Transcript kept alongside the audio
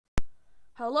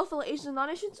Hello, fellow Asians and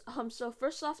non-Asians. So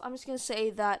first off, I'm just gonna say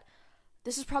that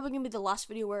this is probably gonna be the last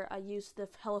video where I use the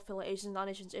Hello, fellow Asians and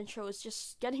non-Asians intro. It's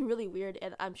just getting really weird,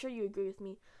 and I'm sure you agree with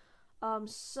me.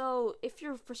 So if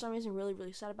you're for some reason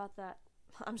really sad about that,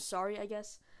 I'm sorry, I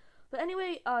guess. But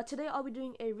anyway, today I'll be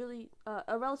doing a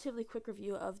relatively quick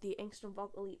review of the Angstrom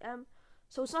Valk Elite M.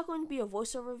 So it's not going to be a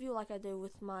voiceover review like I did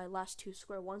with my last two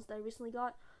Square Ones that I recently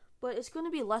got, but it's going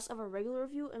to be less of a regular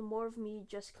review and more of me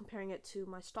just comparing it to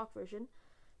my stock version.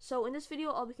 So in this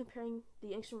video, I'll be comparing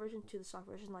the Angstrom version to the stock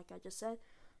version, like I just said.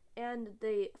 And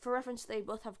for reference, they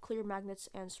both have clear magnets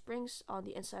and springs on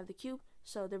the inside of the cube,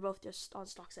 so they're both just on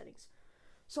stock settings.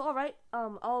 So alright,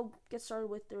 I'll get started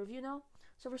with the review now.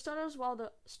 So for starters, while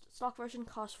the stock version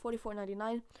costs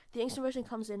 $44.99, the Angstrom version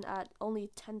comes in at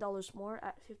only $10 more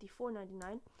at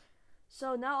 $54.99.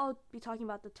 So now I'll be talking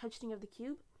about the tensioning of the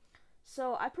cube.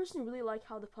 So I personally really like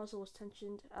how the puzzle was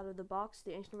tensioned out of the box,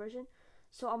 the Angstrom version.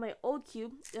 So on my old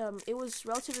cube, it was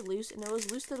relatively loose, and it was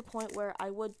loose to the point where I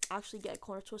would actually get a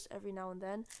corner twist every now and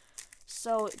then.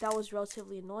 So that was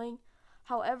relatively annoying.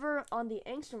 However, on the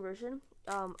Angstrom version,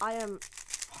 I am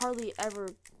hardly ever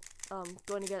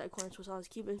going to get a corner twist on this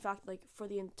cube. In fact, like for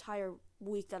the entire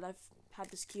week that I've had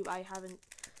this cube, I haven't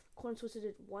corner twisted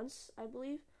it once, I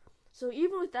believe. So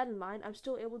even with that in mind, I'm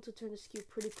still able to turn this cube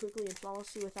pretty quickly and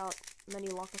flawlessly without many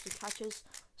lockups or catches.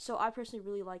 So I personally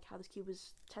really like how this cube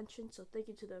is tensioned, so thank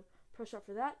you to the pro shop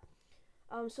for that.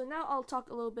 So now I'll talk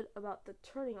a little bit about the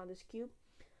turning on this cube.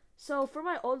 So for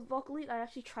my old Valk Elite, I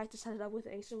actually tried to set it up with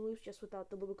Angstrom loops just without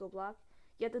the Lubico block.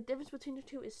 Yet the difference between the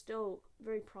two is still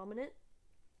very prominent.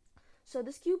 So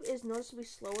this cube is noticeably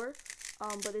slower,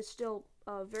 but it's still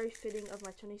very fitting of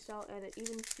my turning style, and it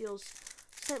even feels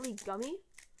slightly gummy.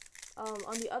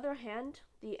 On the other hand,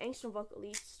 the Angstrom Valk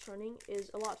Elite's turning is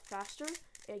a lot faster,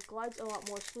 it glides a lot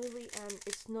more smoothly, and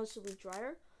it's noticeably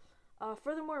drier.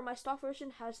 Furthermore, my stock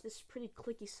version has this pretty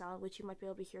clicky sound, which you might be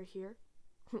able to hear here.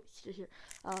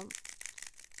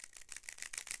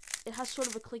 It has sort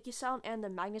of a clicky sound, and the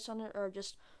magnets on it are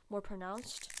just more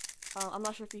pronounced. I'm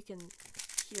not sure if you can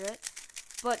hear it,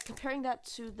 but comparing that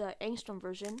to the Angstrom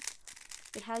version,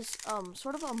 it has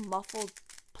sort of a muffled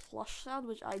plush sound,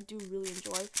 which I do really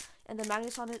enjoy. And the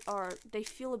magnets on it they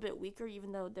feel a bit weaker,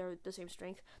 even though they're the same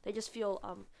strength. They just feel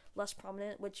less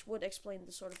prominent, which would explain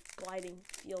the sort of gliding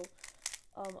feel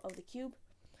of the cube.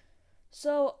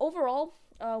 So overall,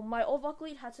 my old Valk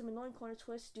Elite had some annoying corner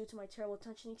twists due to my terrible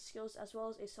tensioning skills, as well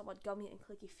as a somewhat gummy and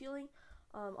clicky feeling.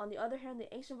 On the other hand, the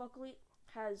Angstrom Valk Elite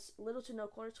has little to no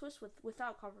corner twists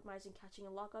without compromising catching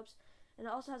and lockups, and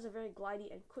it also has a very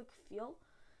glidey and quick feel.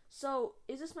 So,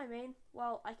 is this my main?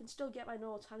 While I can still get my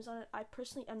normal times on it, I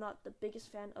personally am not the biggest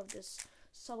fan of this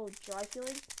subtle dry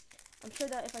feeling. I'm sure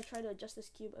that if I try to adjust this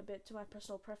cube a bit to my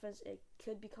personal preference, it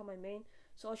could become my main.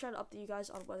 So I'll try to update you guys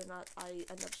on whether or not I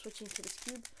end up switching to this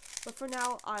cube. But for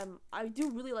now, I do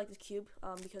really like this cube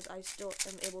because I still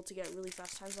am able to get really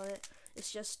fast times on it.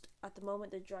 It's just, at the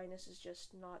moment, the dryness is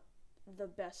just not the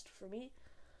best for me.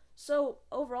 So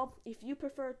overall, if you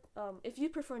prefer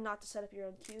not to set up your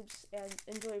own cubes and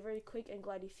enjoy a very quick and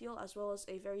glidey feel, as well as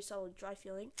a very subtle dry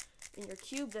feeling in your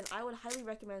cube, then I would highly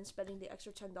recommend spending the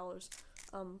extra $10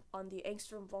 on the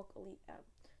Angstrom Valk Elite M.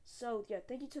 So yeah,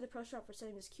 thank you to the pro shop for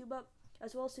setting this cube up,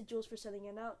 as well as to Jules for setting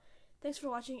it out. Thanks for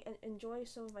watching, and enjoy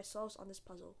some of my solves on this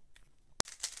puzzle.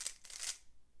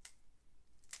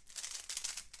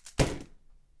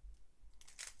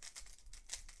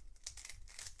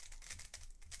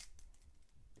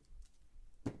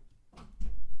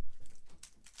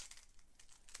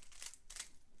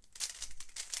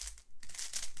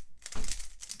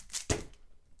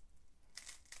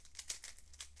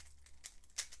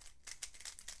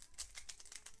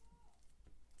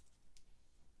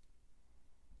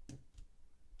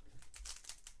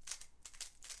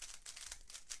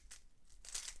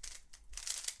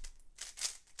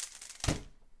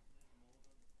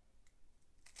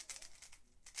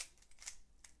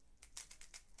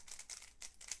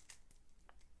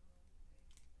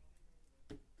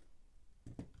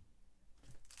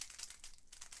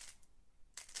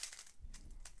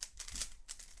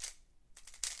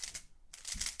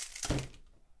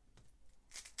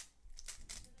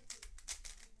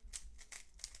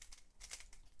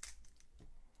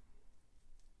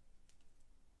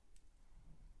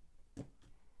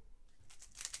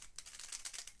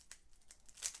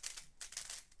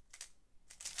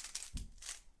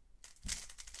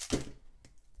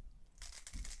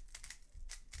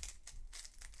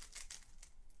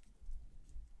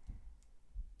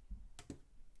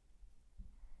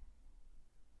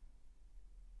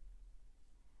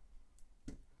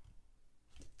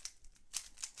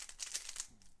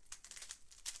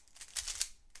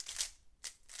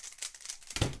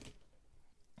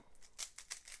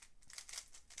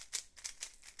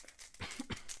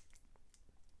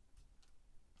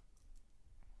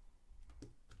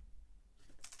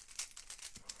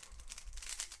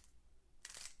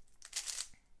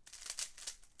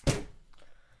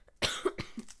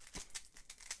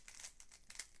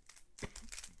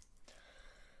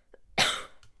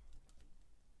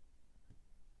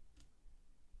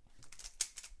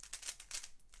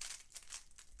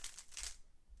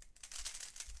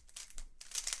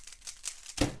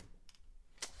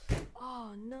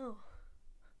 no.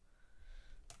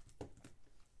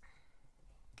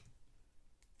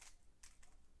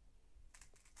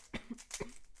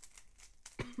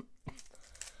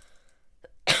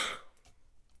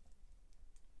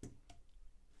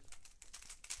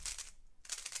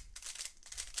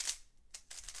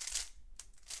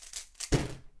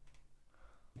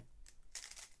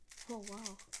 Oh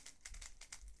wow.